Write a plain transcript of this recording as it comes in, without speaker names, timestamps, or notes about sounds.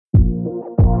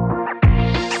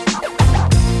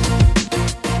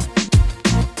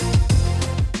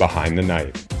Behind the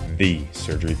Knife, the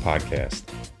surgery podcast.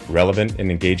 Relevant and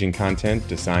engaging content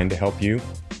designed to help you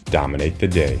dominate the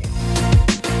day.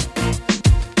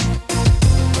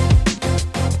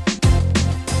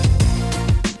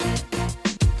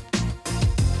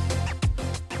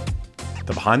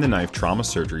 The Behind the Knife Trauma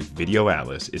Surgery Video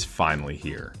Atlas is finally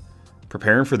here.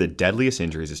 Preparing for the deadliest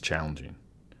injuries is challenging,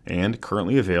 and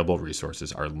currently available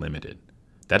resources are limited.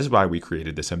 That is why we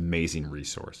created this amazing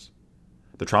resource.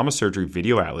 The Trauma Surgery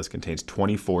Video Atlas contains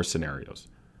 24 scenarios,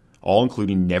 all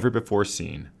including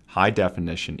never-before-seen,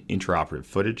 high-definition intraoperative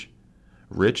footage,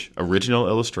 rich original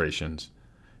illustrations,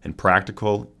 and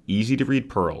practical, easy-to-read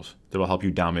pearls that will help you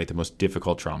dominate the most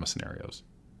difficult trauma scenarios.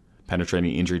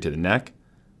 Penetrating injury to the neck,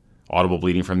 audible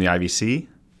bleeding from the IVC,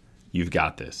 you've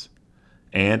got this.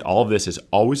 And all of this is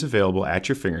always available at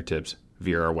your fingertips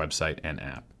via our website and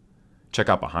app. Check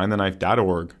out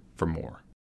behindtheknife.org for more.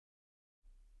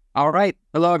 All right.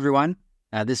 Hello, everyone.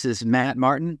 This is Matt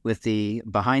Martin with the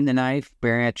Behind the Knife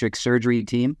Bariatric Surgery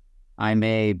team. I'm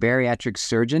a bariatric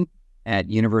surgeon at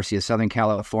University of Southern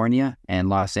California and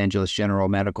Los Angeles General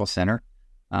Medical Center.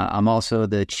 I'm also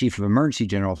the Chief of Emergency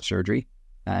General Surgery.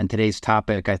 And today's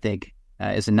topic, I think,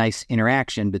 is a nice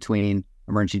interaction between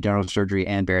emergency general surgery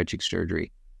and bariatric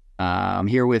surgery. I'm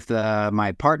here with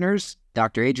my partners,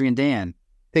 Dr. Adrian Dan.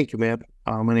 Thank you, Matt.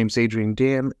 My name is Adrian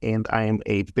Dan, and I am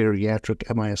a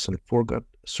bariatric MIS and foregut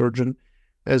surgeon,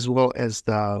 as well as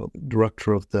the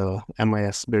director of the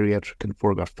MIS Bariatric and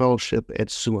Foregut Fellowship at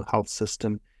Suma Health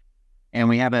System. And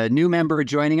we have a new member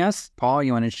joining us. Paul,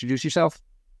 you want to introduce yourself?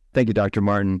 Thank you, Dr.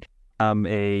 Martin. I'm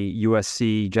a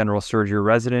USC general surgery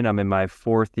resident. I'm in my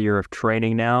 4th year of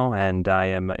training now, and I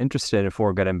am interested in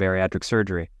foregut and bariatric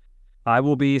surgery. I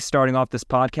will be starting off this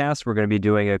podcast. We're going to be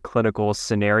doing a clinical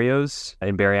scenarios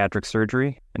in bariatric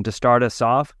surgery. And to start us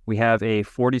off, we have a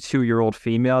 42-year-old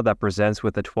female that presents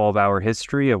with a 12-hour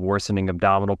history of worsening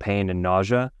abdominal pain and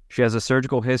nausea. She has a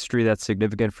surgical history that's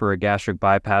significant for a gastric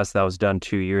bypass that was done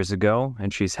 2 years ago,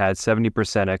 and she's had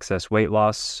 70% excess weight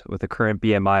loss with a current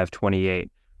BMI of 28.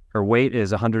 Her weight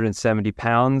is 170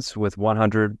 pounds with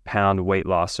 100-pound weight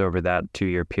loss over that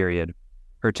 2-year period.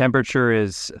 Her temperature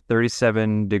is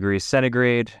 37 degrees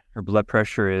centigrade. Her blood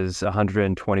pressure is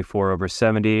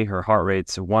 124/70. Her heart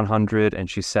rate's 100, and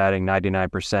she's satting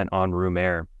 99% on room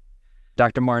air.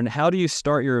 Dr. Martin, how do you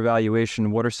start your evaluation?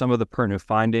 What are some of the pertinent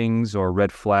findings or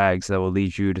red flags that will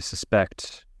lead you to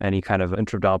suspect any kind of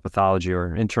intra-abdominal pathology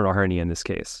or internal hernia in this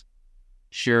case?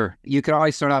 Sure. You could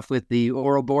always start off with the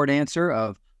oral board answer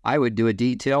of, I would do a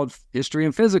detailed history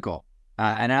and physical.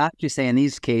 And I actually say in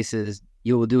these cases,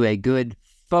 you will do a good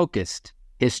focused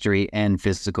history and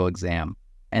physical exam.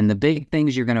 And the big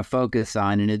things you're going to focus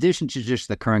on, in addition to just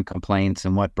the current complaints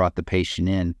and what brought the patient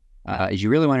in, is you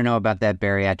really want to know about that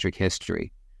bariatric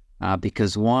history.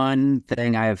 Because one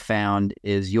thing I have found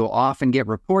is you'll often get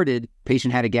reported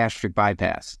patient had a gastric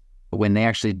bypass when they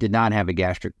actually did not have a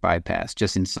gastric bypass.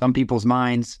 Just in some people's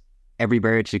minds, every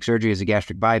bariatric surgery is a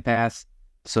gastric bypass.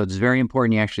 So it's very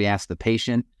important you actually ask the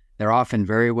patient. They're often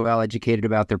very well educated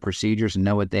about their procedures and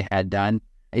know what they had done.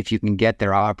 If you can get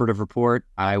their operative report,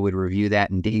 I would review that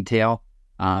in detail.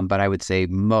 But I would say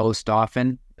most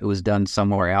often it was done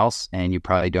somewhere else and you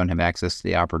probably don't have access to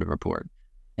the operative report.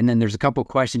 And then there's a couple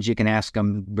questions you can ask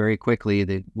them very quickly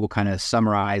that will kind of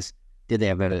summarize. Did they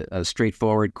have a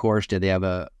straightforward course? Did they have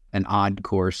an odd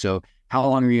course? So how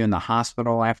long were you in the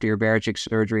hospital after your bariatric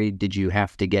surgery? Did you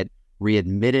have to get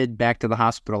readmitted back to the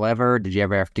hospital ever? Did you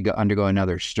ever have to undergo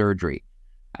another surgery?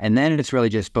 And then it's really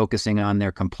just focusing on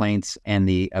their complaints and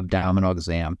the abdominal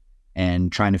exam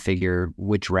and trying to figure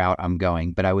which route I'm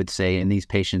going. But I would say in these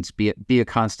patients, be a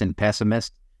constant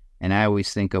pessimist. And I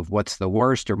always think of what's the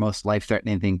worst or most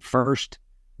life-threatening thing first,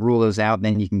 rule those out, and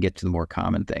then you can get to the more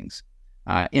common things.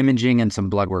 Imaging and some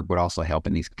blood work would also help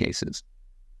in these cases.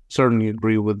 Certainly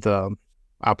agree with the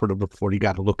operative report. You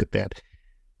got to look at that.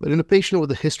 But in a patient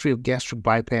with a history of gastric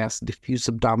bypass, diffuse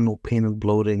abdominal pain and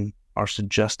bloating are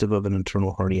suggestive of an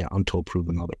internal hernia until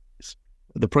proven otherwise.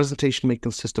 The presentation may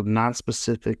consist of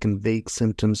nonspecific and vague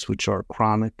symptoms which are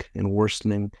chronic and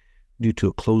worsening due to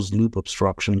a closed loop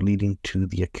obstruction leading to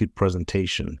the acute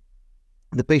presentation.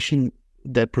 The patient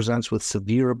that presents with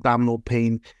severe abdominal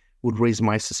pain would raise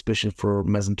my suspicion for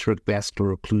mesenteric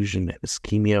vascular occlusion and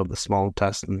ischemia of the small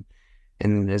intestine.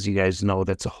 And as you guys know,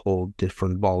 that's a whole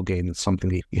different ballgame. It's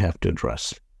something that you have to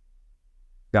address.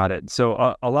 Got it.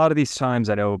 So a lot of these times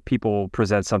I know people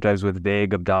present sometimes with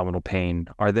vague abdominal pain.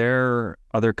 Are there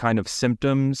other kind of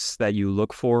symptoms that you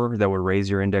look for that would raise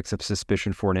your index of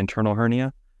suspicion for an internal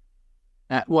hernia?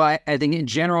 Well, I think in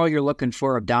general, you're looking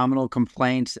for abdominal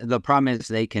complaints. The problem is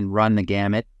they can run the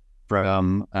gamut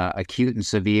from acute and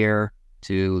severe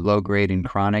to low-grade and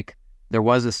chronic. There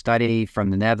was a study from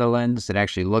the Netherlands that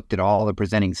actually looked at all the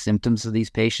presenting symptoms of these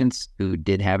patients who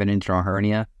did have an internal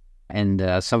hernia. And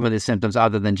some of the symptoms,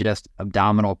 other than just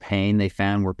abdominal pain, they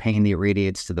found were pain that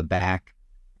radiates to the back,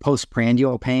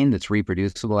 postprandial pain that's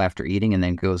reproducible after eating and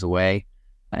then goes away,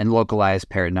 and localized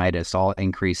peritonitis all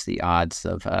increase the odds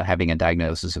of having a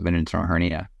diagnosis of an internal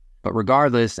hernia. But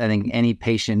regardless, I think any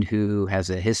patient who has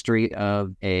a history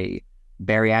of a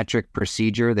bariatric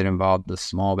procedure that involved the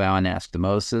small bowel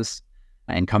anastomosis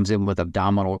and comes in with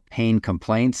abdominal pain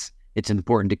complaints, it's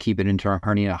important to keep an internal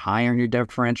hernia high on your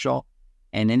differential.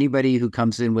 And anybody who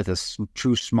comes in with a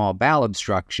true small bowel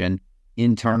obstruction,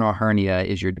 internal hernia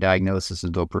is your diagnosis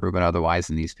until proven otherwise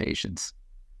in these patients.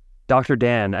 Dr.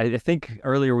 Dan, I think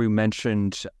earlier we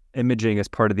mentioned imaging as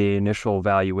part of the initial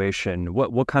evaluation.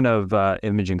 What kind of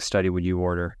imaging study would you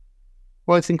order?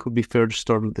 Well, I think it would be fair to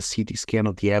start with the CT scan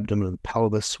of the abdomen and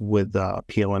pelvis with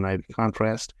PLN IV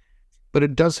contrast. But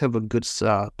it does have a good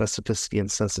specificity and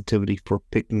sensitivity for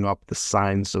picking up the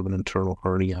signs of an internal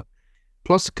hernia.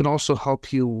 Plus, it can also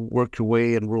help you work your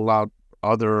way and rule out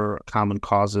other common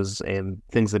causes and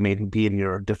things that may be in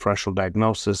your differential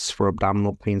diagnosis for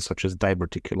abdominal pain, such as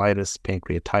diverticulitis,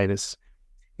 pancreatitis,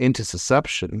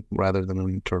 intussusception rather than an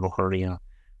internal hernia,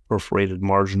 perforated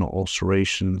marginal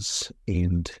ulcerations,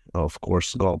 and, of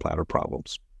course, gallbladder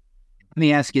problems. Let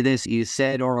me ask you this. You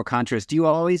said oral contrast. Do you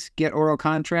always get oral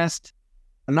contrast?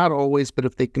 Not always, but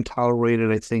if they can tolerate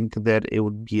it, I think that it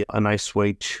would be a nice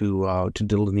way to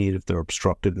delineate if they're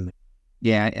obstructed.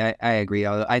 Yeah, I agree.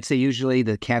 I'd say usually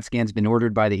the CAT scan's been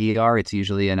ordered by the ER. It's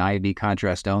usually an IV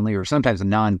contrast only, or sometimes a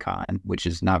non-con, which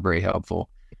is not very helpful.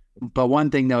 But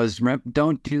one thing, though, is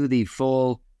don't do the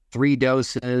full 3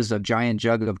 doses of giant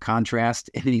jug of contrast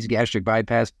in these gastric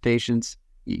bypass patients.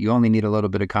 You only need a little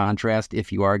bit of contrast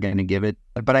if you are going to give it.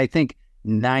 But I think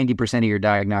 90% of your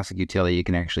diagnostic utility you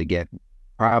can actually get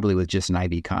probably with just an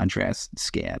IV contrast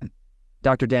scan.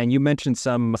 Dr. Dan, you mentioned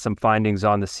some findings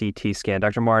on the CT scan.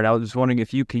 Dr. Martin, I was wondering if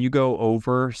can you go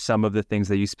over some of the things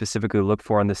that you specifically look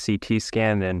for on the CT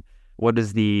scan, and what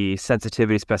is the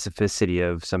sensitivity, specificity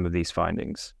of some of these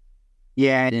findings?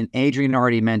 Yeah, and Adrian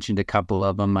already mentioned a couple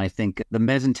of them. I think the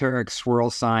mesenteric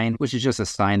swirl sign, which is just a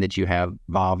sign that you have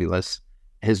volvulus,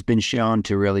 has been shown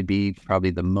to really be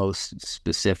probably the most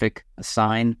specific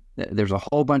sign. There's a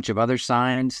whole bunch of other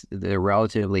signs that are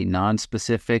relatively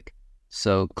non-specific.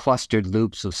 So clustered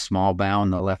loops of small bowel in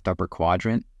the left upper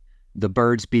quadrant. The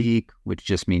bird's beak, which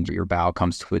just means your bowel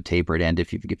comes to a tapered end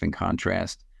if you've given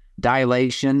contrast.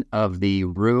 Dilation of the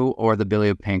roux or the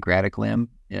biliopancreatic limb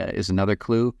is another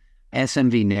clue.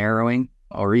 SMV narrowing,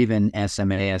 or even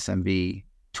SMA-SMV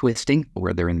twisting,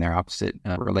 where they're in their opposite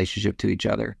relationship to each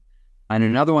other. And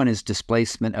another one is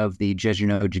displacement of the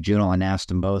jejunal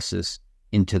anastomosis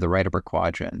into the right upper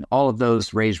quadrant. All of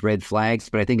those raise red flags,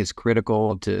 but I think it's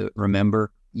critical to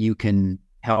remember you can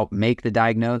help make the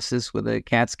diagnosis with a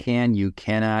CAT scan. You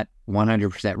cannot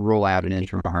 100% rule out an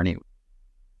internal hernia.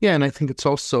 Yeah, and I think it's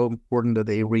also important that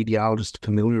a radiologist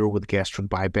familiar with gastric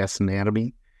bypass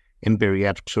anatomy and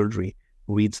bariatric surgery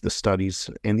reads the studies.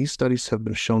 And these studies have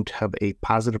been shown to have a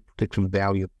positive predictive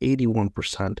value of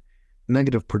 81%,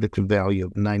 negative predictive value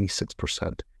of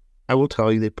 96%. I will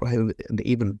tell you they probably have an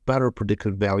even better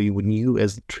predictive value when you,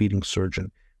 as the treating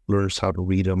surgeon, learns how to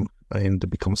read them and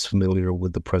becomes familiar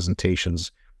with the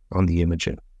presentations on the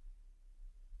imaging.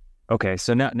 Okay,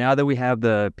 so now that we have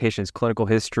the patient's clinical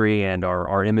history and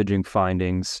our imaging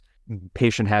findings,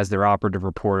 patient has their operative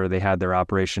report, or they had their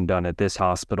operation done at this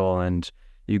hospital, and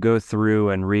you go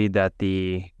through and read that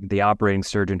the operating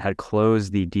surgeon had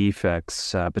closed the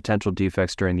defects, potential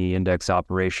defects during the index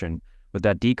operation. Would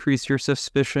that decrease your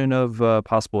suspicion of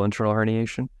possible internal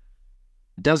herniation?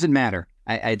 Doesn't matter.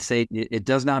 I'd say it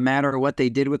does not matter what they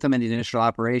did with them in the initial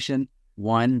operation.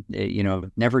 One,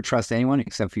 never trust anyone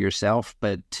except for yourself.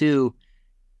 But two,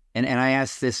 and I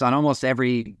ask this on almost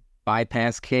every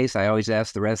bypass case, I always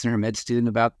ask the resident or med student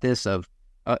about this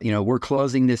we're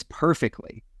closing this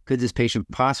perfectly. Could this patient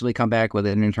possibly come back with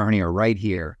an internal hernia right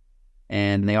here?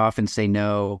 And they often say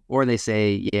no, or they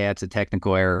say, yeah, it's a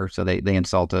technical error. So they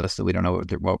insult us that we don't know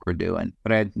what we're doing.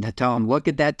 But I tell them, look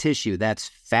at that tissue. That's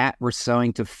fat. We're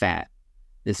sewing to fat.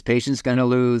 This patient's going to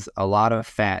lose a lot of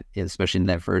fat, especially in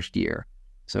that first year.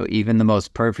 So even the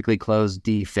most perfectly closed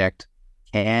defect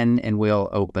can and will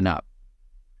open up.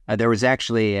 There was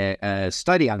actually a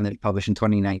study on that published in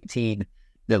 2019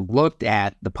 that looked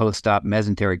at the post-op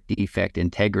mesenteric defect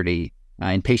integrity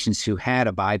in patients who had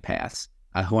a bypass,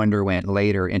 who underwent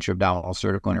later intra-abdominal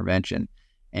surgical intervention.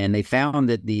 And they found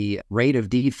that the rate of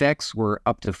defects were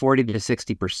up to 40 to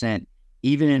 60%,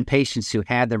 even in patients who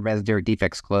had their mesenteric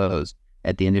defects closed.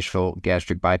 at the initial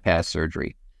gastric bypass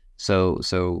surgery. So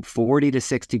 40 to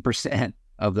 60%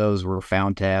 of those were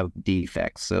found to have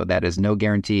defects. So that is no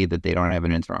guarantee that they don't have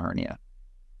an internal hernia.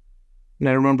 And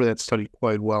I remember that study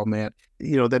quite well, Matt.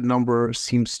 That number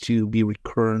seems to be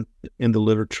recurrent in the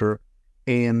literature.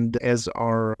 And as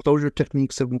our closure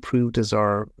techniques have improved, as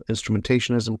our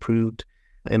instrumentation has improved,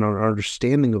 and our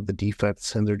understanding of the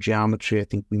defects and their geometry, I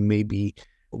think we may be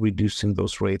reducing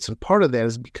those rates. And part of that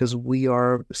is because we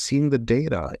are seeing the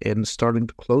data and starting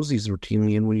to close these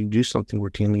routinely. And when you do something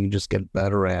routinely, you just get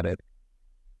better at it.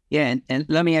 Yeah, and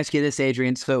let me ask you this,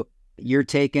 Adrian. So you're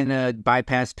taking a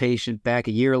bypass patient back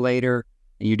a year later,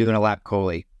 and you're doing a lap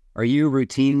chole. Are you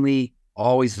routinely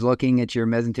always looking at your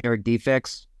mesenteric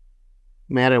defects?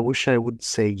 Matt, I wish I would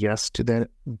say yes to that,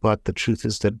 but the truth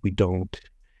is that we don't.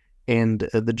 And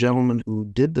the gentleman who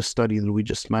did the study that we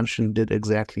just mentioned did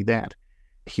exactly that.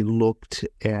 He looked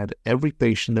at every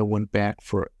patient that went back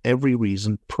for every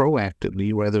reason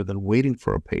proactively rather than waiting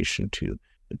for a patient to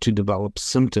develop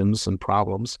symptoms and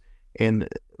problems, and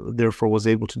therefore was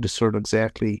able to discern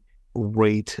exactly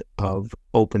rate of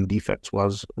open defects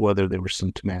was, whether they were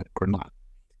symptomatic or not.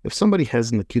 If somebody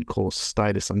has an acute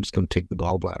cholecystitis, I'm just going to take the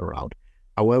gallbladder out.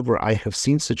 However, I have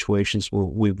seen situations where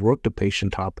we've worked a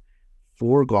patient up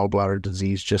for gallbladder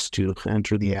disease just to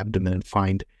enter the abdomen and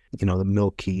find, the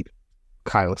milky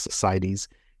cholecystitis.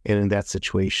 And in that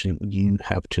situation, you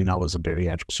have to know as a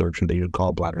bariatric surgeon that your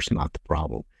gallbladder is not the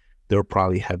problem. They're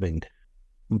probably having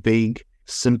vague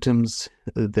symptoms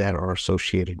that are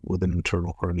associated with an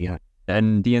internal hernia.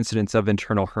 And the incidence of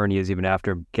internal hernias, even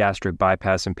after gastric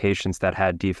bypass in patients that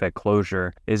had defect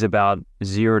closure, is about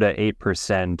 0 to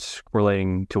 8%,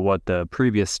 correlating to what the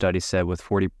previous study said, with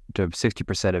 40 to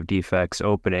 60% of defects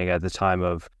opening at the time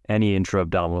of any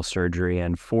intra-abdominal surgery,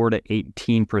 and 4 to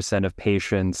 18% of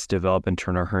patients develop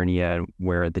internal hernia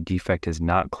where the defect is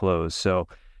not closed. So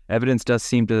evidence does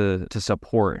seem to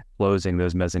support closing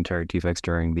those mesenteric defects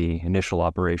during the initial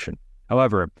operation.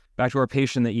 However, back to our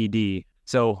patient, the ED.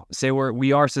 So say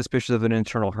we are suspicious of an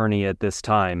internal hernia at this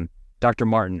time. Dr.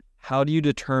 Martin, how do you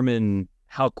determine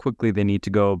how quickly they need to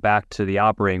go back to the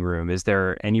operating room? Is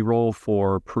there any role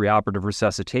for preoperative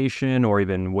resuscitation, or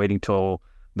even waiting till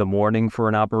the morning for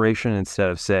an operation instead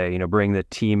of, say, bring the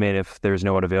team in if there's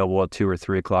no one available at 2 or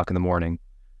 3 o'clock in the morning?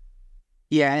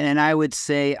 Yeah, and I would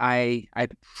say I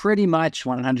pretty much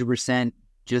 100%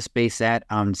 just base that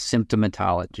on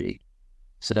symptomatology.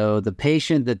 So the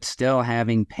patient that's still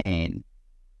having pain,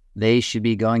 they should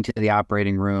be going to the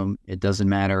operating room. It doesn't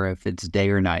matter if it's day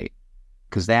or night,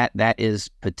 because that is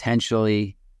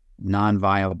potentially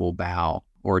non-viable bowel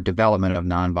or development of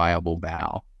non-viable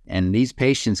bowel. And these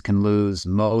patients can lose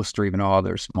most or even all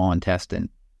their small intestine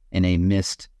in a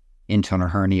missed internal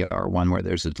hernia, or one where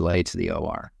there's a delay to the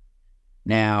OR.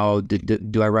 Now,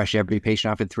 do I rush every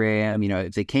patient off at 3 a.m.?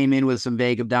 If they came in with some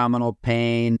vague abdominal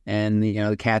pain and,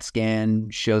 the CAT scan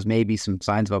shows maybe some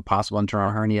signs of a possible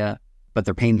internal hernia, but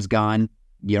their pain's gone,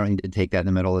 you don't need to take that in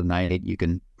the middle of the night. You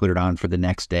can put it on for the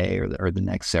next day or the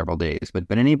next several days. But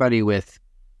anybody with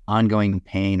ongoing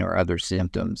pain or other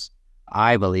symptoms,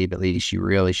 I believe at least you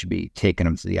really should be taking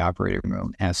them to the operating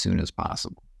room as soon as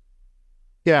possible.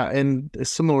 Yeah, and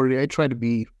similarly, I try to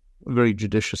be very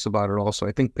judicious about it also.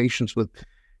 I think patients with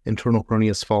internal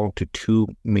hernias fall into 2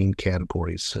 main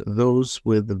categories. Those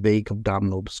with the vague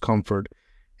abdominal discomfort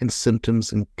and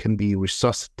symptoms and can be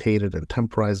resuscitated and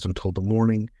temporized until the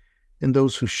morning, and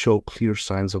those who show clear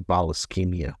signs of bowel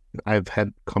ischemia. I've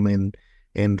had come in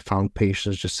and found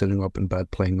patients just sitting up in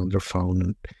bed playing on their phone,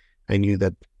 and I knew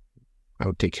that I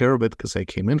would take care of it because I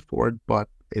came in for it, but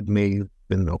it may have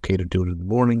been okay to do it in the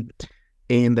morning.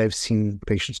 And I've seen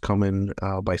patients come in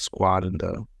by squat in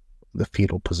the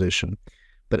fetal position.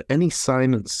 But any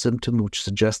sign and symptom which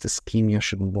suggests ischemia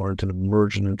should warrant an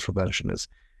emergent intervention, as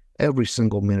every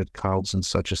single minute counts in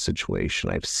such a situation.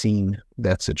 I've seen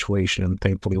that situation, and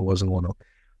thankfully it wasn't one of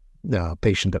the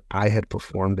patient that I had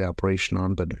performed the operation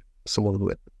on, but someone who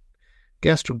had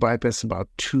gastric bypass about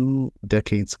 2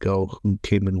 decades ago, who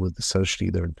came in with essentially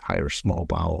their entire small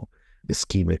bowel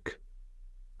ischemic.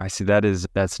 I see.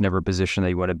 That's never a position that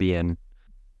you want to be in.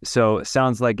 So it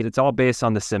sounds like it's all based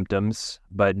on the symptoms,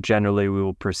 but generally we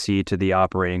will proceed to the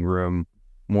operating room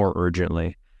more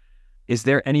urgently. Is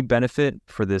there any benefit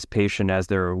for this patient as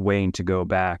they're waiting to go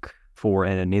back for a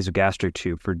nasogastric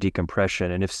tube for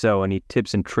decompression? And if so, any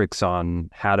tips and tricks on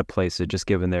how to place it, just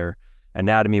given their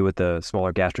anatomy with the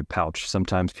smaller gastric pouch?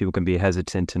 Sometimes people can be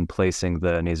hesitant in placing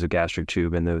the nasogastric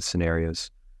tube in those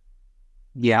scenarios.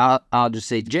 Yeah, I'll just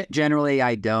say generally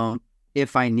I don't.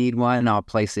 If I need one, I'll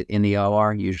place it in the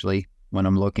OR, usually when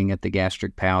I'm looking at the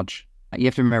gastric pouch. You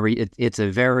have to remember, it's a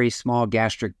very small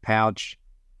gastric pouch.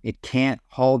 It can't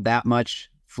hold that much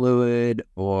fluid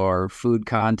or food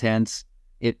contents.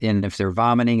 And if they're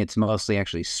vomiting, it's mostly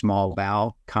actually small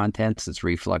bowel contents that's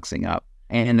refluxing up.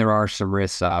 And there are some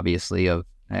risks, obviously, of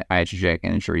iatrogenic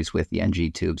injuries with the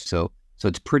NG tube. So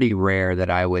it's pretty rare that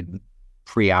I would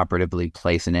preoperatively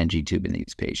place an NG tube in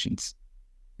these patients.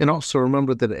 And also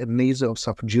remember that a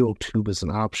nasoesophageal tube is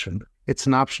an option. It's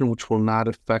an option which will not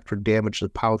affect or damage the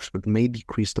pouch, but may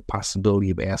decrease the possibility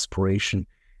of aspiration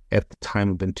at the time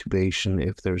of intubation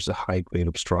if there's a high-grade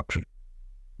obstruction.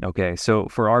 Okay, so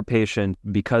for our patient,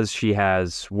 because she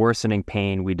has worsening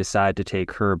pain, we decide to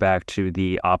take her back to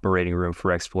the operating room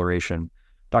for exploration.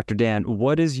 Dr. Dan,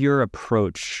 what is your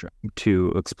approach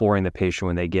to exploring the patient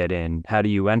when they get in? How do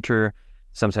you enter?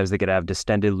 Sometimes they could have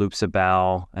distended loops of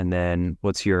bowel, and then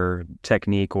what's your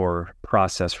technique or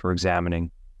process for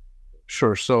examining?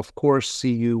 Sure. So, of course,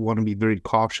 you want to be very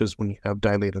cautious when you have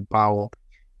dilated bowel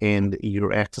and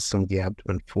you're accessing the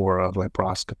abdomen for a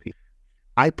laparoscopy.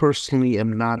 I personally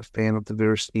am not a fan of the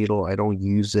Verus needle. I don't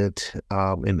use it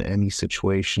in any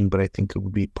situation, but I think it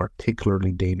would be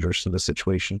particularly dangerous in this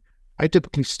situation. I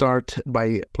typically start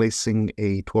by placing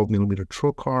a 12-millimeter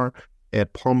trocar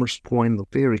at Palmer's point,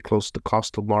 very close to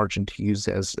costal margin to use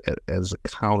as a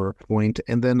counterpoint.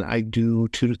 And then I do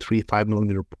 2 to 3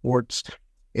 5-millimeter ports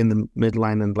in the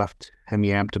midline and left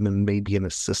hemiabdomen, maybe an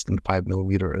assistant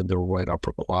 5-millimeter in the right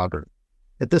upper quadrant.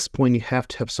 At this point, you have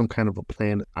to have some kind of a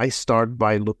plan. I start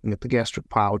by looking at the gastric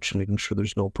pouch and making sure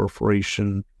there's no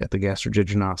perforation at the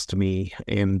gastrojejunostomy,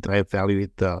 and I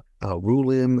evaluate the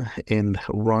rulim and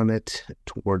run it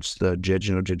towards the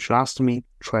jejunostomy,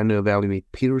 trying to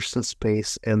evaluate Peterson's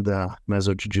space and the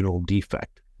mesojejunal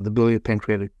defect. The biliary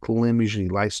pancreatic limb usually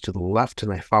lies to the left,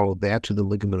 and I follow that to the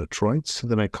ligament of Troit's.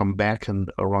 Then I come back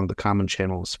and around the common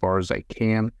channel as far as I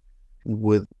can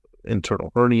with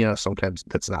internal hernia. Sometimes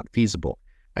that's not feasible.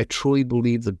 I truly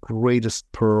believe the greatest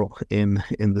pearl in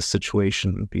this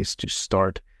situation is to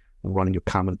start running your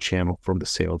common channel from the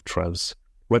sale of Treves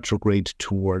retrograde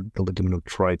toward the ligament of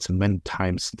Troit's, and many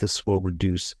times this will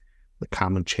reduce the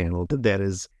common channel that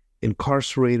is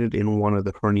incarcerated in one of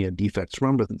the hernia defects.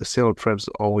 Remember that the sale of Treves is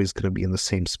always going to be in the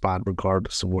same spot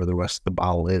regardless of where the rest of the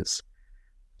bowel is.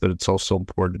 But it's also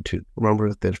important to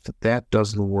remember that if that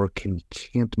doesn't work and you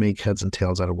can't make heads and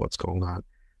tails out of what's going on,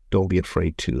 don't be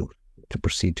afraid to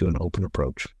proceed to an open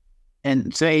approach.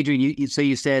 And so, Adrian,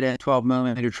 you said a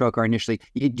 12-millimeter trocar initially.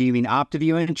 Do you mean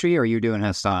Optiview entry, or you're doing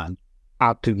Hassan?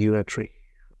 Optiview entry.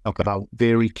 Okay.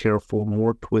 Very careful,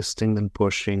 more twisting than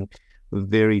pushing,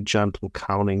 very gentle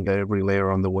counting every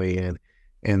layer on the way in.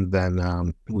 And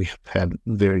then we have had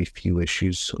very few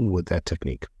issues with that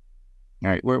technique. All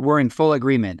right, we're in full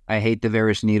agreement. I hate the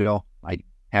Verus needle. I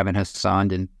haven't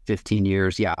Hassaned in 15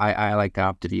 years. Yeah, I like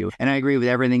Optiview. And I agree with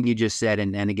everything you just said.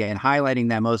 And again, highlighting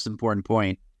that most important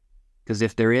point, because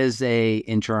if there is a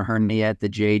intra hernia at the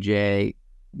JJ,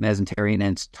 mesenteric, and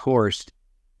it's torsed,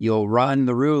 you'll run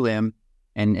the rulim,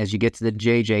 and as you get to the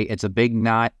JJ, it's a big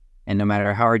knot, and no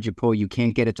matter how hard you pull, you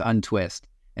can't get it to untwist.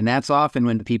 And that's often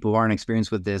when people who aren't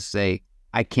experienced with this say,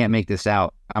 I can't make this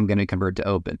out. I'm going to convert to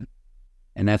open.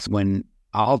 And that's when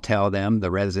I'll tell them,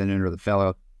 the resident or the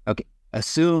fellow, okay,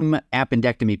 assume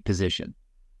appendectomy position.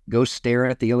 Go stare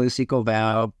at the ileocecal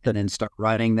valve and then start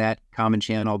running that common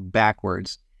channel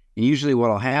backwards. And usually what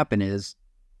will happen is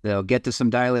they'll get to some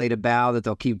dilated bowel that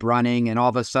they'll keep running, and all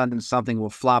of a sudden something will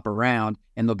flop around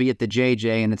and they'll be at the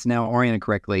JJ and it's now oriented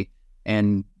correctly.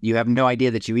 And you have no idea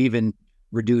that you even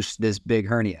reduced this big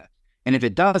hernia. And if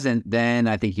it doesn't, then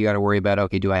I think you got to worry about,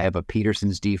 okay, do I have a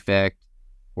Peterson's defect,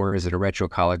 or is it a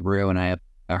retro-colic brew and I have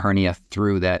a hernia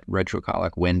through that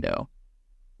retro-colic window?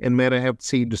 And Matt, I have to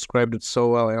say you described it so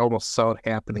well. I almost saw it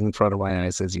happening in front of my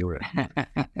eyes as you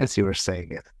were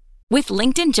saying it. With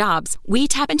LinkedIn Jobs, we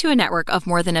tap into a network of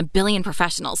more than 1 billion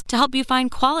professionals to help you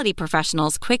find quality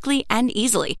professionals quickly and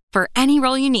easily for any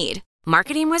role you need.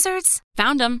 Marketing wizards?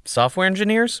 Found them. Software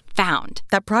engineers? Found.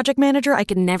 That project manager I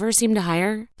could never seem to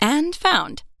hire? And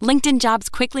found. LinkedIn Jobs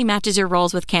quickly matches your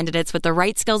roles with candidates with the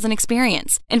right skills and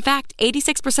experience. In fact,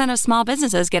 86% of small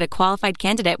businesses get a qualified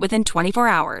candidate within 24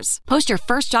 hours. Post your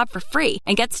first job for free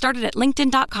and get started at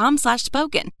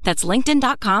linkedin.com/spoken. That's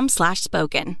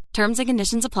linkedin.com/spoken. Terms and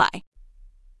conditions apply.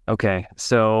 Okay,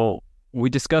 so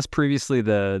we discussed previously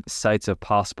the sites of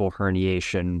possible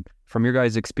herniation. From your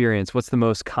guys' experience, what's the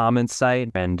most common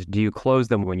site, and do you close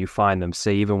them when you find them,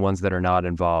 say even ones that are not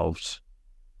involved?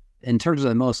 In terms of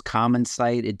the most common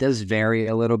site, it does vary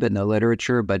a little bit in the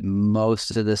literature, but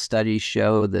most of the studies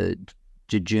show the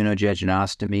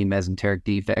jejunostomy mesenteric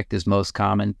defect is most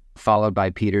common, followed by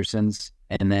Peterson's.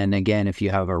 And then again, if you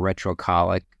have a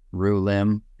retro-colic root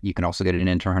limb. You can also get an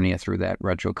interhernia through that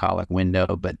retro-colic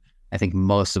window, but I think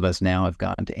most of us now have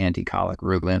gone to anti-colic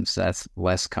root limbs, so that's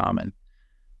less common.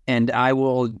 And I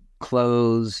will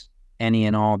close any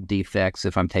and all defects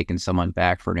if I'm taking someone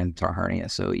back for an intrahernia.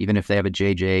 So even if they have a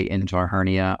JJ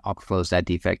intrahernia, I'll close that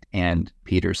defect and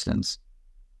Peterson's.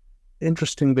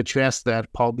 Interesting that you asked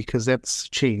that, Paul, because that's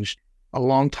changed. A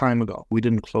long time ago, we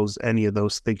didn't close any of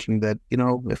those, thinking that,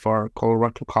 if our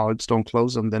colorectal colleagues don't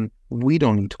close them, then we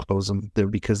don't need to close them there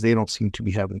because they don't seem to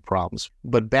be having problems.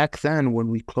 But back then, when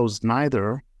we closed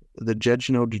neither, the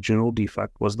jejunal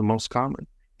defect was the most common.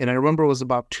 And I remember it was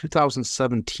about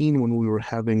 2017 when we were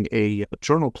having a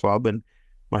journal club, and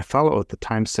my fellow at the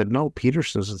time said, no,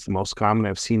 Peterson's is the most common.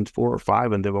 I've seen 4 or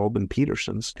 5, and they've all been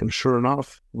Peterson's. And sure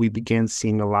enough, we began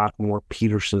seeing a lot more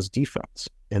Peterson's defects.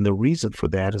 And the reason for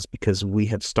that is because we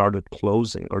had started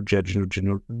closing our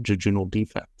jejunal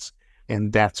defects.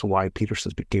 And that's why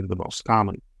Peterson's became the most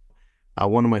common.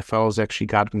 One of my fellows actually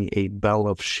got me a bell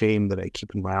of shame that I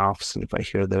keep in my office. And if I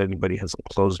hear that anybody hasn't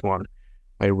closed one,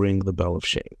 I ring the bell of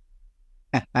shame.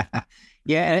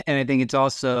 Yeah, and I think it's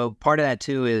also part of that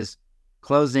too is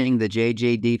closing the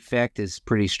JJ defect is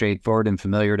pretty straightforward and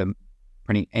familiar to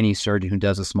any surgeon who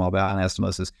does a small bowel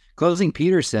anastomosis. Closing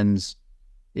Peterson's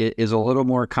is a little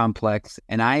more complex,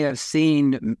 and I have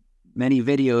seen many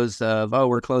videos of,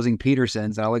 we're closing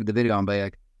Peterson's, and I'll look at the video and be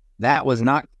like, that was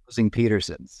not closing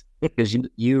Peterson's, because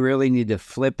you really need to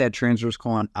flip that transverse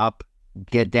colon up,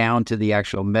 get down to the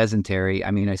actual mesentery.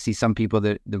 I mean, I see some people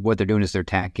that what they're doing is they're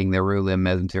tacking their root limb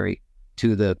mesentery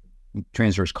to the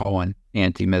transverse colon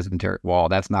anti-mesenteric wall.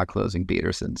 That's not closing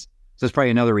Peterson's. So it's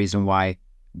probably another reason why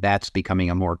that's becoming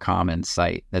a more common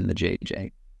site than the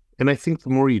JJ. And I think the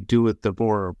more you do it, the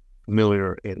more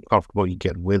familiar and comfortable you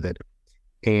get with it.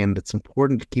 And it's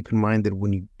important to keep in mind that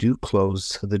when you do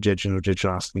close the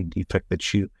jejunostomy defect,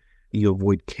 that you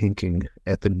avoid kinking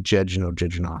at the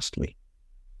jejunostomy.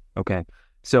 Okay.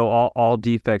 So all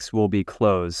defects will be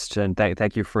closed. And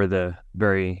thank you for the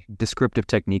very descriptive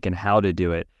technique and how to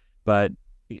do it. But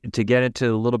to get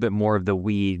into a little bit more of the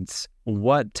weeds,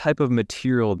 what type of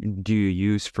material do you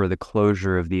use for the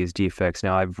closure of these defects?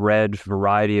 Now, I've read a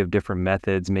variety of different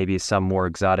methods, maybe some more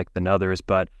exotic than others,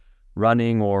 but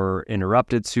running or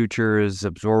interrupted sutures,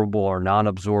 absorbable or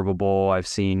non-absorbable. I've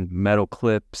seen metal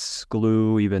clips,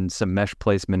 glue, even some mesh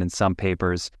placement in some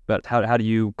papers. But how do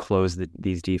you close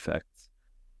these defects?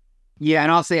 Yeah,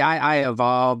 and I'll say I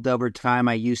evolved over time.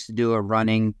 I used to do a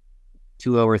running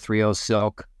 2.0 or 3.0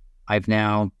 silk. I've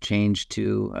now changed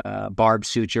to barb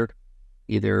suture,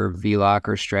 either V-lock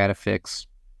or Stratafix.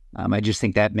 I just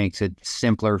think that makes it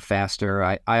simpler, faster.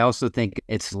 I also think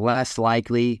it's less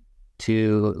likely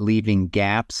to leaving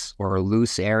gaps or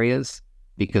loose areas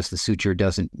because the suture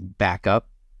doesn't back up.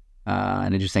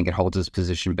 And I just think it holds its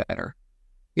position better.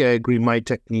 Yeah, I agree. My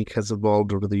technique has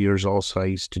evolved over the years also. I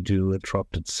used to do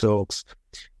interrupted silks,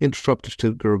 interrupted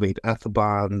to curvate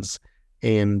ethibonds,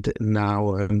 and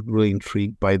now I'm really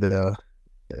intrigued by the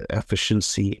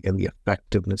efficiency and the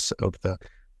effectiveness of the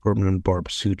permanent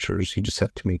barb sutures. You just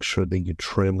have to make sure that you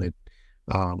trim it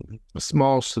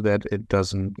small so that it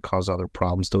doesn't cause other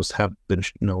problems. Those have been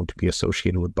known to be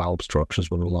associated with bowel obstructions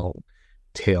when a long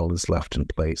tail is left in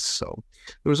place. So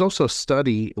there was also a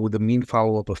study with a mean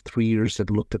follow-up of 3 years that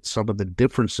looked at some of the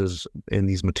differences in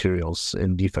these materials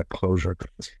in defect closure.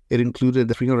 It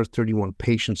included 331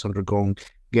 patients undergoing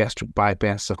gastric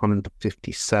bypass,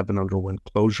 157 underwent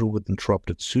closure with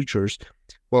interrupted sutures,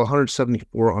 while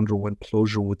 174 underwent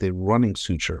closure with a running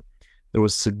suture. There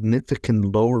was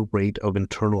significant lower rate of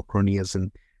internal hernias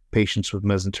in patients with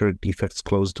mesenteric defects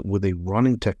closed with a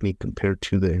running technique compared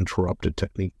to the interrupted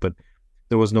technique, but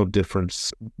there was no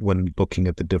difference when looking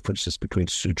at the differences between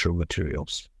suture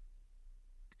materials.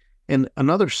 And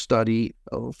another study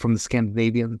from the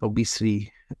Scandinavian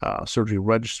Obesity Surgery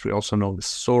Registry, also known as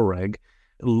SOREG,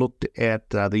 looked at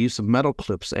the use of metal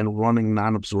clips and running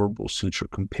non-absorbable suture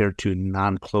compared to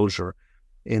non-closure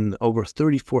in over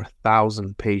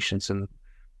 34,000 patients, and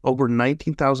over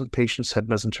 19,000 patients had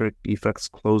mesenteric defects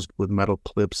closed with metal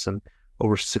clips and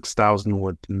over 6,000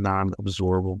 with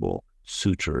non-absorbable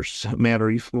sutures. Matt,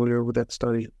 are you familiar with that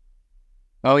study?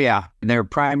 Oh, yeah. Their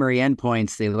primary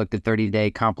endpoints, they looked at 30-day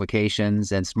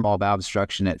complications and small bowel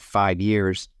obstruction at 5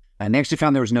 years. And they actually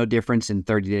found there was no difference in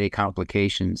 30-day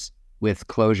complications with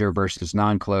closure versus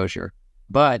non-closure.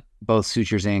 But both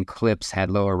sutures and clips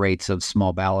had lower rates of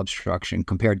small bowel obstruction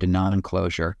compared to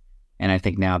non-closure. And I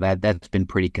think now that's been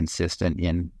pretty consistent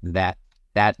in that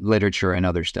literature and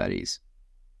other studies.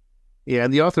 Yeah,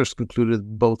 and the authors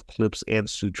concluded both clips and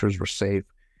sutures were safe,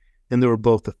 and they were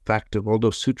both effective, although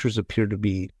sutures appear to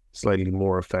be slightly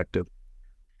more effective.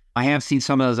 I have seen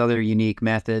some of those other unique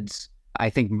methods. I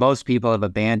think most people have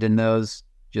abandoned those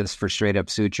just for straight up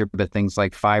suture, but things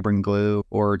like fibrin glue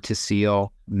or to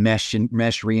seal, mesh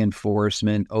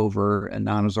reinforcement over a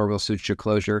non-absorbable suture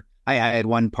closure. I had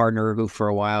one partner who for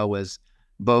a while was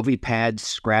bovie pad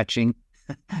scratching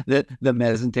the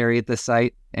mesentery at the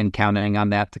site and counting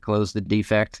on that to close the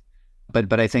defect.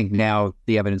 But I think now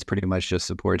the evidence pretty much just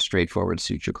supports straightforward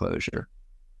suture closure.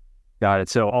 Got it.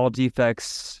 So all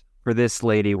defects for this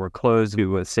lady were closed, we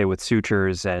would say, with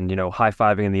sutures and,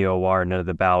 high-fiving in the OR, none of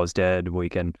the bowel is dead. We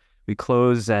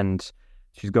close and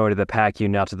she's going to the PACU,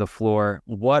 now to the floor.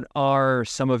 What are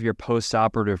some of your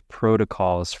post-operative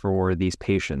protocols for these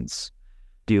patients?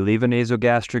 Do you leave a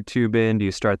nasogastric tube in? Do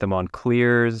you start them on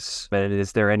clears? And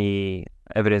is there any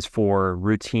evidence for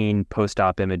routine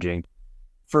post-op imaging?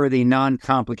 For the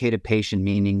non-complicated patient,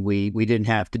 meaning we didn't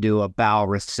have to do a bowel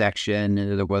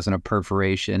resection, there wasn't a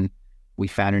perforation, we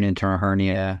found an internal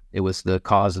hernia, it was the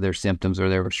cause of their symptoms or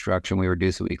their obstruction, we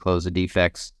reduce it, we close the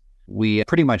defects. We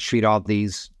pretty much treat all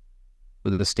these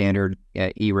with the standard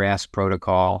ERAS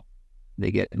protocol.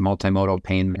 They get multimodal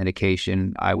pain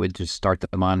medication. I would just start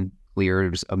them on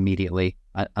clears immediately,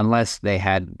 unless they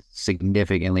had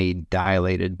significantly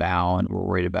dilated bowel and were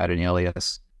worried about an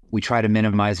ileus. We try to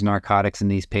minimize narcotics in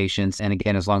these patients. And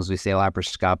again, as long as we stay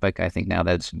laparoscopic, I think now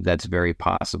that's very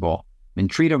possible. And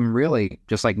treat them really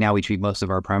just like now we treat most of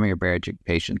our primary bariatric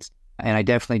patients. And I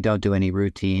definitely don't do any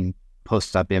routine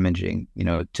post-op imaging,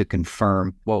 to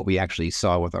confirm what we actually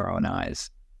saw with our own eyes.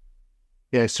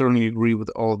 Yeah, I certainly agree with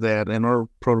all that. And our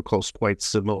protocol is quite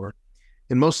similar.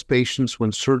 In most patients,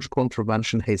 when surgical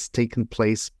intervention has taken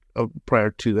place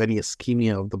prior to any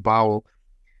ischemia of the bowel,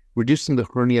 reducing the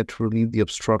hernia to relieve the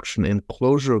obstruction and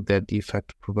closure of that defect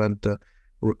to prevent the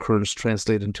recurrence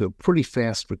translate into a pretty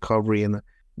fast recovery, and a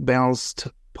balanced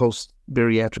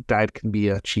post-bariatric diet can be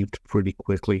achieved pretty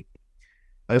quickly.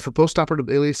 If a postoperative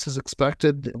ileus is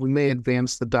expected, we may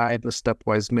advance the diet in a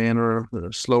stepwise manner,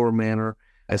 a slower manner,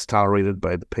 as tolerated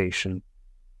by the patient.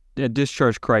 The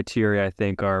discharge criteria, I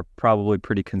think, are probably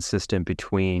pretty consistent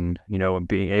between,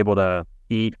 being able to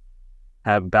eat,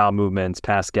 have bowel movements,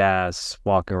 pass gas,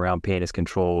 walking around, pain is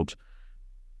controlled,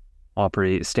 all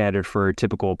pretty standard for a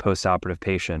typical postoperative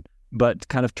patient. But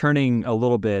kind of turning a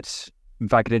little bit,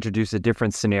 if I could introduce a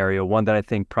different scenario, one that I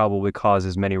think probably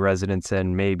causes many residents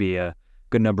and maybe a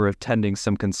good number of attendings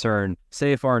some concern.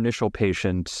 Say if our initial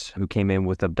patient who came in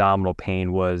with abdominal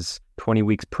pain was 20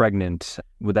 weeks pregnant,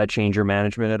 would that change your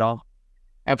management at all?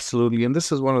 Absolutely. And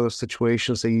this is one of those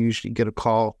situations that you usually get a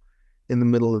call in the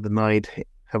middle of the night,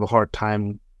 have a hard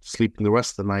time sleeping the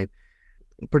rest of the night,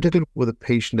 particularly with a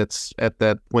patient that's at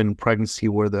that point in pregnancy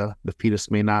where the fetus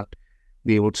may not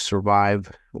be able to survive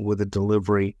with a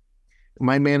delivery.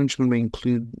 My management may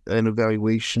include an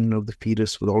evaluation of the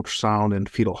fetus with ultrasound and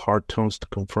fetal heart tones to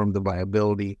confirm the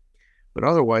viability. But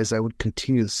otherwise, I would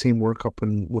continue the same workup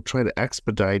and would try to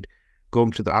expedite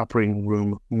going to the operating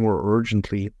room more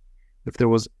urgently if there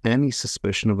was any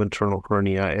suspicion of internal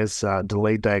hernia, as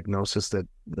delayed diagnosis that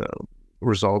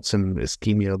results in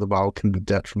ischemia of the bowel can be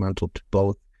detrimental to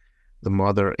both the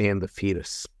mother and the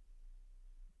fetus.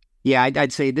 Yeah,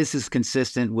 I'd say this is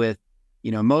consistent with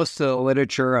most of the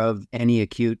literature of any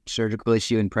acute surgical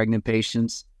issue in pregnant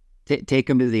patients. Take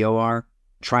them to the OR.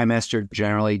 Trimester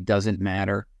generally doesn't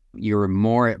matter. You're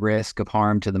more at risk of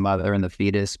harm to the mother and the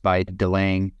fetus by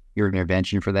delaying your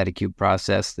intervention for that acute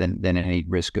process than any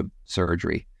risk of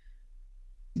surgery.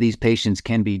 These patients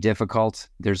can be difficult.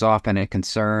 There's often a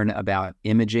concern about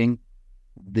imaging.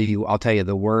 I'll tell you,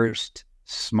 the worst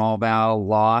small bowel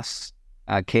loss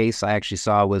case I actually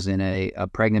saw was in a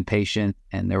pregnant patient,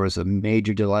 and there was a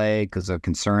major delay because of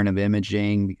concern of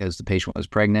imaging because the patient was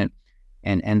pregnant,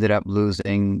 and ended up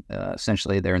losing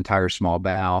essentially their entire small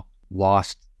bowel,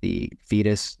 lost the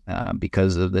fetus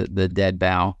because of the dead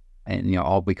bowel, and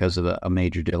all because of a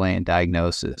major delay in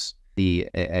diagnosis. The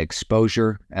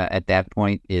exposure at that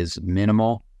point is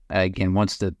minimal. Again,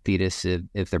 once the fetus,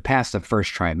 if they're past the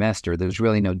first trimester, there's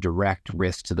really no direct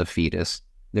risk to the fetus.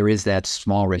 There is that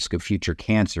small risk of future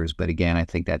cancers, but again, I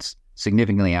think that's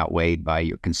significantly outweighed by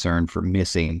your concern for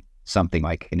missing something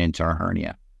like an internal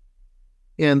hernia.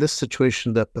 In this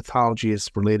situation, the pathology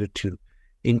is related to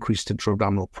increased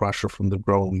intra-abdominal pressure from the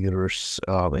growing uterus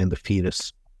and the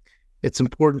fetus. It's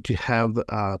important to have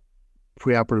a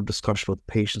preoperative discussion with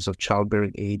patients of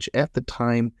childbearing age at the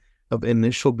time of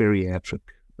initial bariatric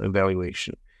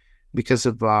evaluation, because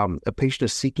if a patient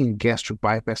is seeking a gastric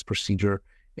bypass procedure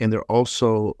and they're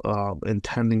also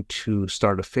intending to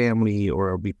start a family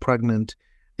or be pregnant,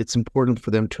 it's important for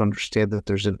them to understand that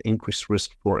there's an increased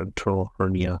risk for internal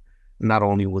hernia not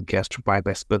only with gastric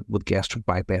bypass, but with gastric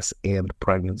bypass and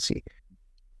pregnancy.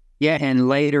 Yeah, and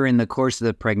later in the course of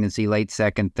the pregnancy, late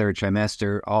second, third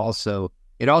trimester,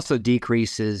 it also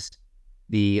decreases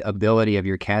the ability of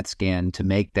your CAT scan to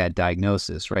make that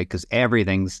diagnosis, right? Because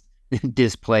everything's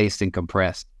displaced and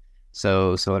compressed.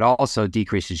 So it also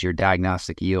decreases your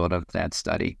diagnostic yield of that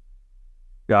study.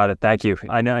 Got it. Thank you.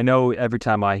 I know every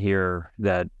time I hear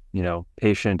that,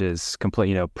 patient is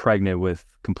pregnant with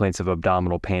complaints of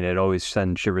abdominal pain, it always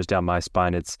sends shivers down my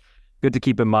spine. It's good to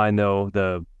keep in mind, though,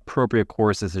 the appropriate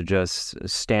course is to just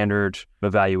standard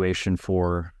evaluation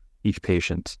for each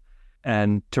patient.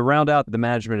 And to round out the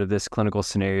management of this clinical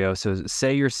scenario, so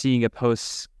say you're seeing a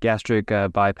post-gastric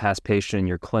bypass patient in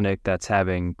your clinic that's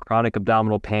having chronic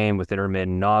abdominal pain with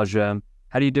intermittent nausea.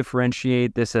 How do you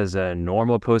differentiate this as a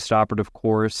normal post-operative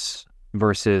course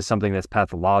versus something that's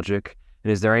pathologic?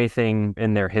 And is there anything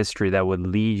in their history that would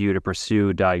lead you to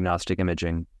pursue diagnostic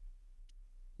imaging?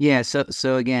 Yeah,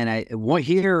 so again, I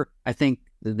think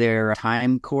their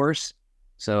time course.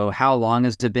 So how long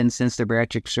has it been since the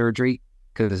bariatric surgery?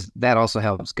 Because that also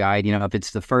helps guide, if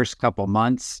it's the first couple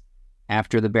months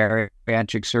after the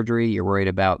bariatric surgery, you're worried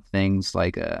about things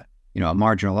like a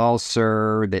marginal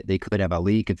ulcer, that they could have a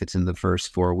leak if it's in the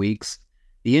first 4 weeks.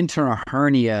 The internal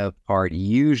hernia part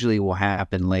usually will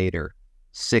happen later,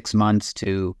 6 months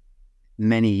to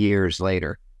many years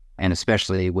later, and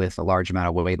especially with a large amount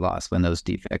of weight loss when those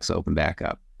defects open back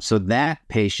up. So that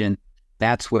patient,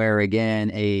 that's where,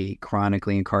 again, a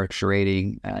chronically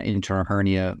incarcerating internal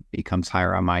hernia becomes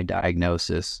higher on my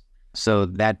diagnosis. So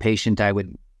that patient, I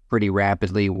would pretty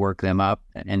rapidly work them up.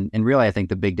 And really, I think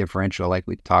the big differential, like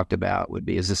we talked about, would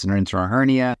be, is this an internal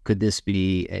hernia? Could this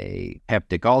be a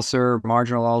peptic ulcer,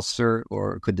 marginal ulcer,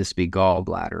 or could this be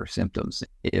gallbladder symptoms?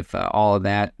 If all of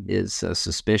that is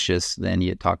suspicious, then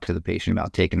you talk to the patient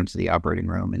about taking them to the operating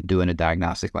room and doing a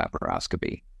diagnostic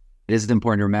laparoscopy. It is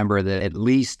important to remember that at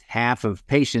least half of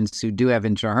patients who do have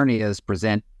internal hernias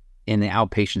present in the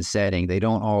outpatient setting. They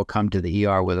don't all come to the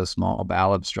ER with a small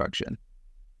bowel obstruction.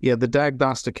 Yeah, the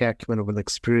diagnostic acumen of an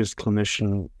experienced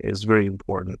clinician is very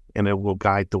important, and it will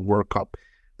guide the workup.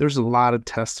 There's a lot of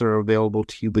tests that are available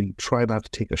to you, but you try not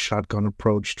to take a shotgun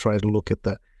approach. Try to look at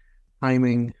the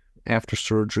timing after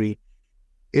surgery.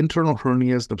 Internal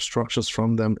hernias and obstructions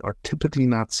from them are typically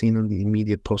not seen in the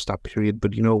immediate post-op period,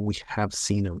 but we have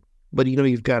seen them. But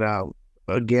you've got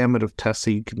a gamut of tests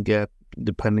that you can get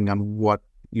depending on what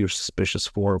you're suspicious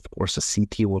for. Of course, a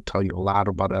CT will tell you a lot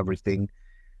about everything.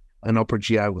 An upper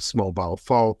GI with small bowel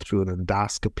fall through an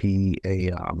endoscopy,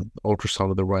 a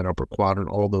ultrasound of the right upper quadrant,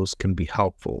 all those can be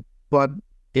helpful. But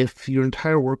if your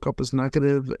entire workup is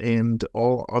negative and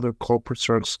all other culprits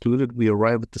are excluded, we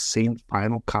arrive at the same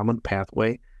final common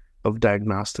pathway of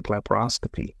diagnostic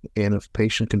laparoscopy. And if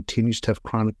patient continues to have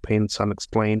chronic pain that's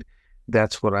unexplained,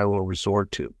 that's what I will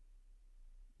resort to.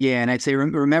 Yeah, and I'd say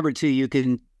remember too, you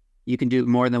can do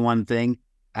more than one thing.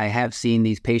 I have seen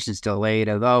these patients delayed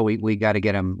of, we got to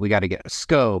get them, we got to get a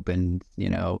scope. And,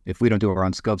 if we don't do our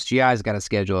own scopes, GI's got to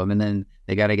schedule them, and then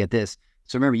they got to get this.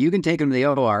 So remember, you can take them to the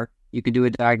OR, you can do a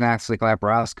diagnostic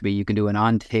laparoscopy, you can do an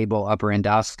on-table upper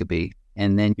endoscopy,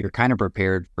 and then you're kind of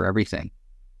prepared for everything.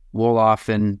 We'll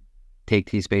often take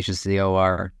these patients to the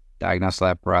OR, diagnostic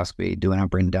laparoscopy, do an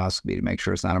upper endoscopy to make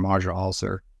sure it's not a marginal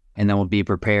ulcer, and then we'll be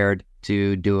prepared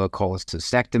to do a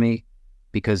cholecystectomy.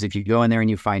 Because if you go in there and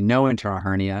you find no internal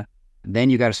hernia, then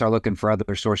you got to start looking for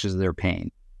other sources of their pain.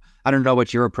 I don't know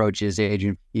what your approach is,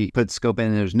 Adrian. You put scope in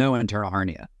and there's no internal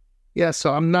hernia. Yeah,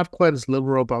 so I'm not quite as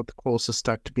liberal about the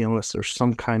cholecystectomy unless there's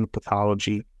some kind of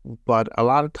pathology. But a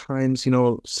lot of times,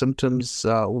 symptoms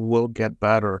will get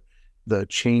better. The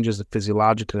changes, the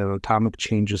physiological and anatomic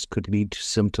changes could lead to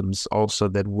symptoms also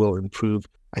that will improve.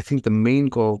 I think the main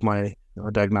goal of my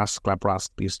diagnostic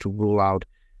laparoscopy is to rule out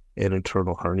an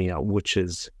internal hernia, which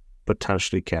is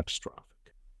potentially catastrophic.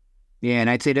 Yeah, and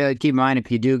I'd say to keep in mind,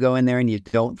 if you do go in there and you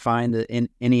don't find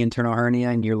any internal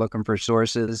hernia and you're looking for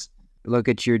sources, look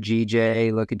at your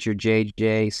GJ, look at your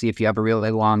JJ, see if you have a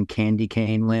really long candy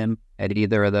cane limb at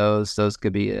either of those. Those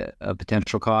could be a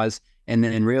potential cause. And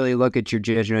then really look at your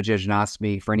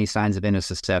jejunostomy for any signs of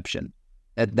intussusception.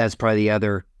 That's probably the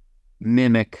other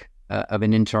mimic of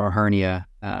an internal hernia.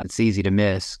 It's easy to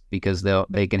miss because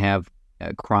they can have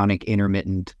a chronic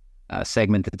intermittent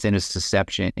segment that's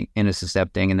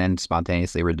intussuscepting and then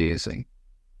spontaneously reducing.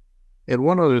 And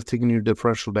one other thing in your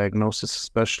differential diagnosis,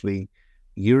 especially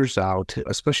years out,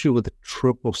 especially with the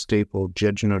triple staple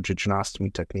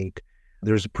jejunostomy technique,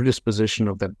 there's a predisposition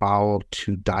of that bowel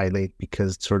to dilate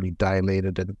because it's already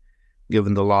dilated. And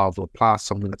given the law of Laplace,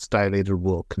 something that's dilated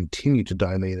will continue to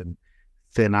dilate. And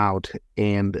thin out,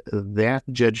 and that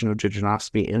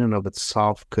jejunoscopy in and of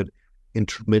itself could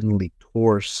intermittently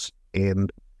torse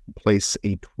and place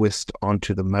a twist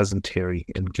onto the mesentery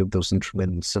and give those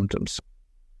intermittent symptoms.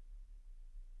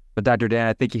 But Dr. Dan,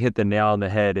 I think you hit the nail on the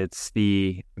head. It's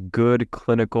the good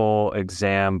clinical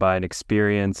exam by an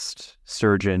experienced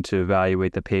surgeon to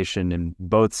evaluate the patient in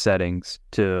both settings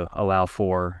to allow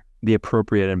for the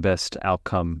appropriate and best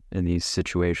outcome in these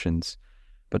situations.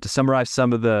 But to summarize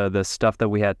some of the stuff that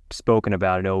we had spoken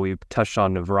about, I know we've touched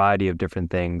on a variety of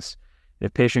different things. If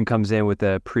a patient comes in with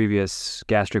a previous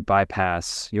gastric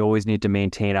bypass, you always need to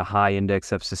maintain a high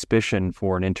index of suspicion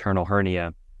for an internal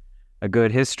hernia. A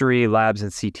good history, labs,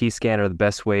 and CT scan are the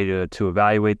best way to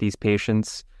evaluate these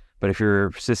patients. But if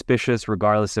you're suspicious,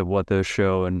 regardless of what those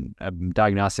show, and a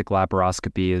diagnostic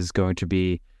laparoscopy is going to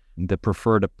be the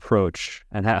preferred approach.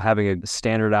 And having a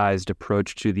standardized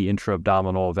approach to the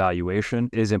intra-abdominal evaluation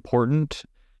is important.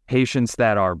 Patients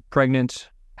that are pregnant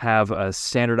have a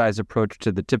standardized approach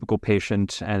to the typical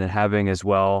patient, and having as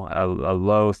well a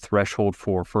low threshold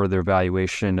for further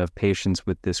evaluation of patients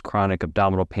with this chronic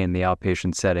abdominal pain in the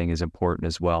outpatient setting is important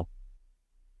as well.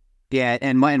 Yeah,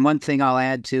 and one thing I'll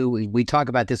add too, we talk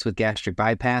about this with gastric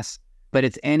bypass, but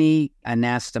it's any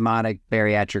anastomotic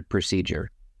bariatric procedure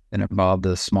that involved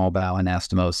the small bowel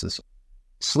anastomosis.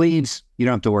 Sleeves, you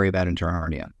don't have to worry about internal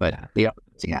hernia, but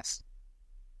yes.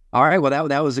 All right, well,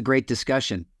 that was a great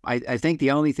discussion. I think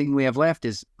the only thing we have left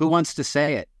is who wants to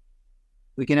say it?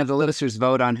 We can have the listeners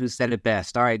vote on who said it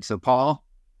best. All right, so Paul?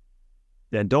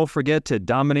 And don't forget to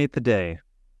dominate the day.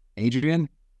 Adrian?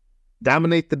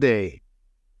 Dominate the day.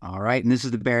 All right, and this is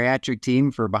the bariatric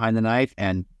team for Behind the Knife,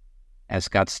 and as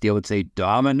Scott Steele would say,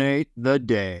 dominate the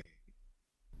day.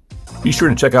 Be sure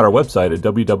to check out our website at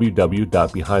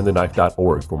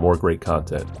www.behindtheknife.org for more great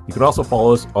content. You can also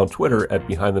follow us on Twitter at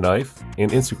Behind the Knife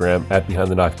and Instagram at Behind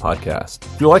the Knife Podcast.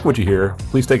 If you like what you hear,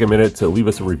 please take a minute to leave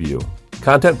us a review.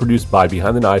 Content produced by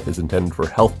Behind the Knife is intended for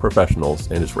health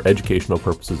professionals and is for educational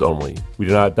purposes only. We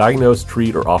do not diagnose,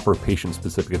 treat, or offer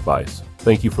patient-specific advice.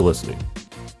 Thank you for listening.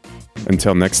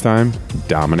 Until next time,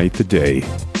 dominate the day.